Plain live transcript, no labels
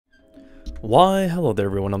Why, hello there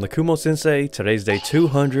everyone, I'm the Kumo Sensei. Today's day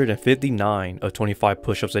 259 of 25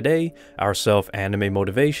 push-ups a day, our self-anime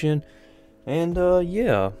motivation. And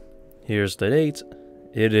yeah, here's the date.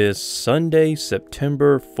 It is Sunday,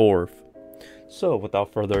 September 4th. So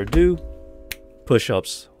without further ado,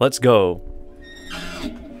 push-ups, let's go.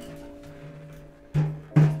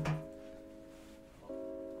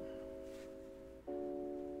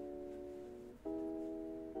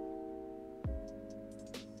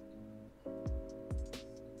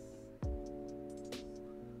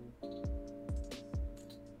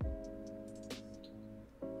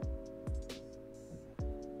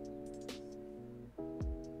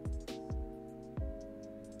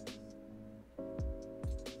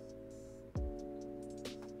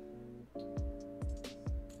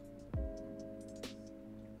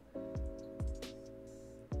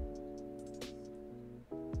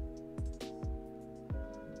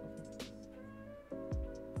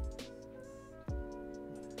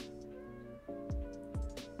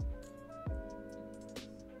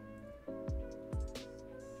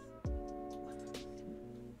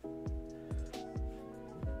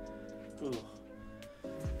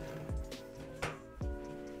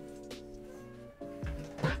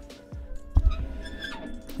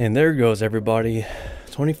 And there goes everybody,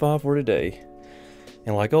 25 for today.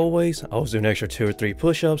 And like always, I was doing extra 2 or 3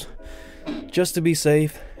 push-ups just to be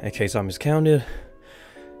safe in case I miscounted.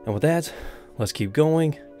 And with that, let's keep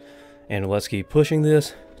going and let's keep pushing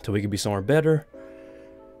this till we can be somewhere better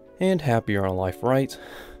and happier in life, right?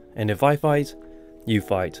 And if I fight, you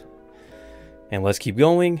fight. And let's keep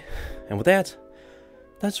going. And with that,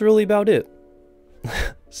 that's really about it.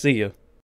 See ya.